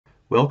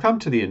Welcome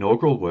to the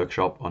inaugural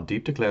workshop on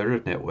Deep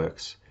Declarative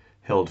Networks,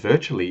 held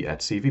virtually at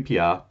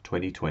CVPR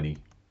 2020.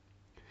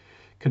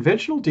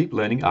 Conventional deep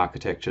learning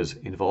architectures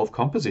involve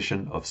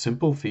composition of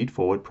simple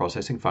feed-forward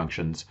processing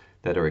functions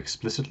that are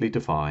explicitly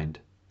defined.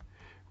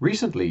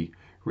 Recently,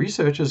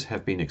 researchers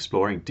have been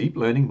exploring deep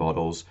learning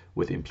models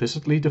with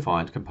implicitly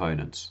defined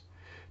components.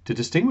 To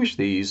distinguish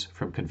these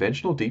from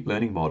conventional deep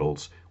learning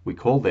models, we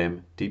call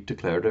them Deep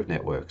Declarative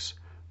Networks,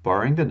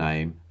 borrowing the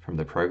name from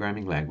the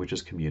programming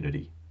languages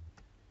community.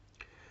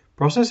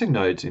 Processing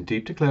nodes in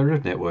deep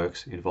declarative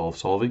networks involve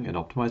solving an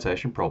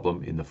optimization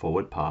problem in the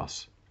forward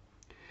pass.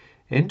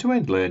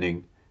 End-to-end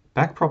learning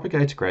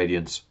backpropagates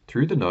gradients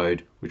through the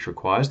node which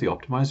requires the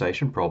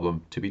optimization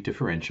problem to be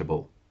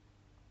differentiable.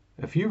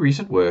 A few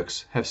recent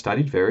works have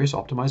studied various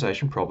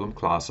optimization problem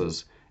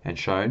classes and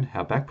shown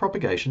how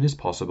backpropagation is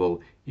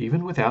possible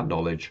even without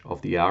knowledge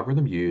of the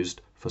algorithm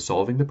used for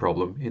solving the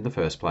problem in the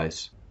first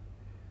place.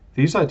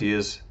 These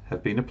ideas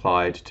have been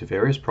applied to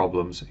various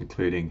problems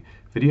including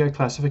video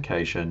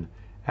classification,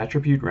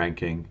 attribute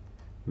ranking,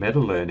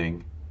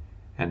 meta-learning,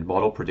 and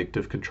model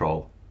predictive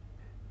control.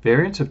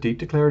 Variants of deep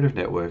declarative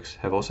networks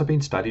have also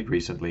been studied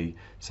recently,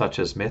 such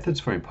as methods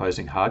for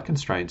imposing hard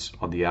constraints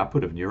on the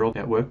output of neural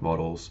network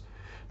models,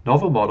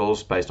 novel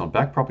models based on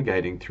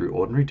backpropagating through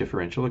ordinary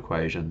differential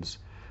equations,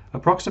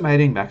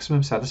 approximating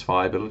maximum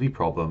satisfiability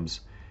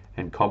problems,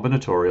 and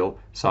combinatorial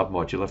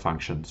submodular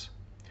functions.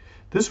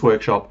 This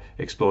workshop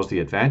explores the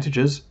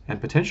advantages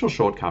and potential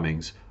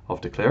shortcomings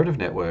of declarative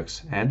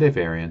networks and their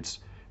variants,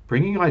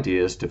 bringing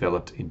ideas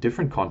developed in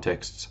different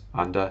contexts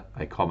under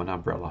a common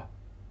umbrella.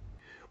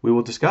 We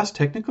will discuss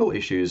technical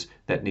issues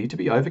that need to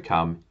be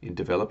overcome in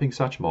developing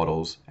such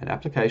models and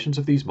applications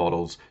of these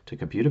models to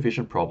computer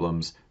vision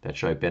problems that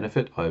show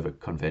benefit over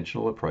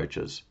conventional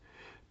approaches.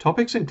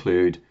 Topics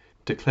include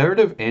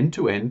declarative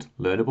end-to-end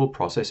learnable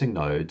processing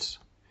nodes,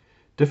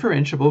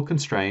 differentiable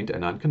constrained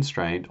and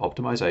unconstrained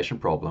optimization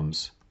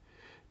problems,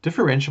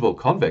 differentiable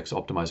convex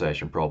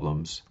optimization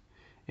problems,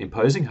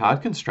 imposing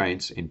hard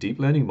constraints in deep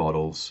learning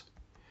models,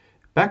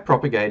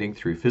 backpropagating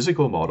through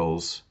physical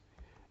models,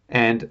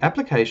 and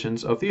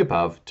applications of the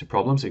above to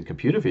problems in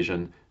computer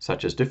vision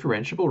such as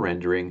differentiable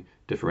rendering,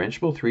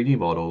 differentiable 3D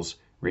models,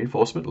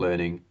 reinforcement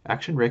learning,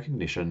 action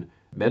recognition,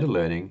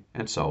 meta-learning,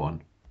 and so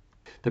on.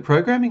 The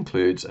program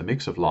includes a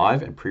mix of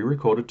live and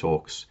pre-recorded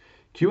talks,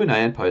 Q&A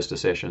and poster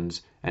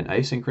sessions, and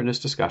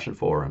asynchronous discussion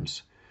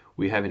forums.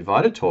 We have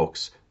invited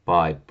talks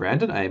by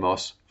Brandon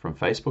Amos from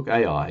Facebook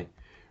AI,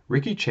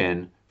 Ricky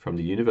Chen from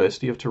the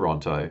University of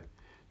Toronto,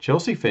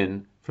 Chelsea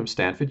Finn from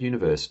Stanford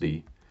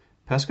University,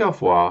 Pascal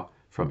Foire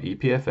from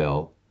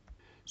EPFL,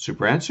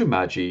 Subhranshu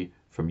Maji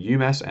from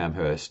UMass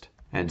Amherst,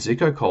 and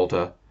Zico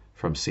Coulter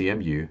from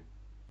CMU.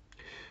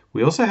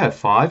 We also have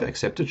 5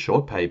 accepted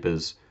short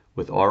papers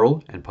with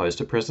oral and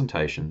poster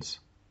presentations.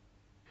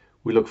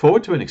 We look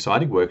forward to an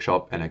exciting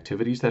workshop and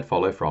activities that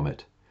follow from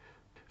it.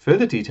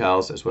 Further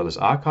details as well as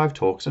archived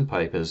talks and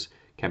papers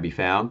can be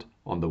found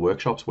on the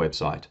workshop's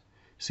website,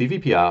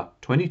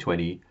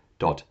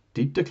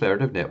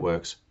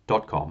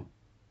 cvpr2020.deepdeclarativenetworks.com.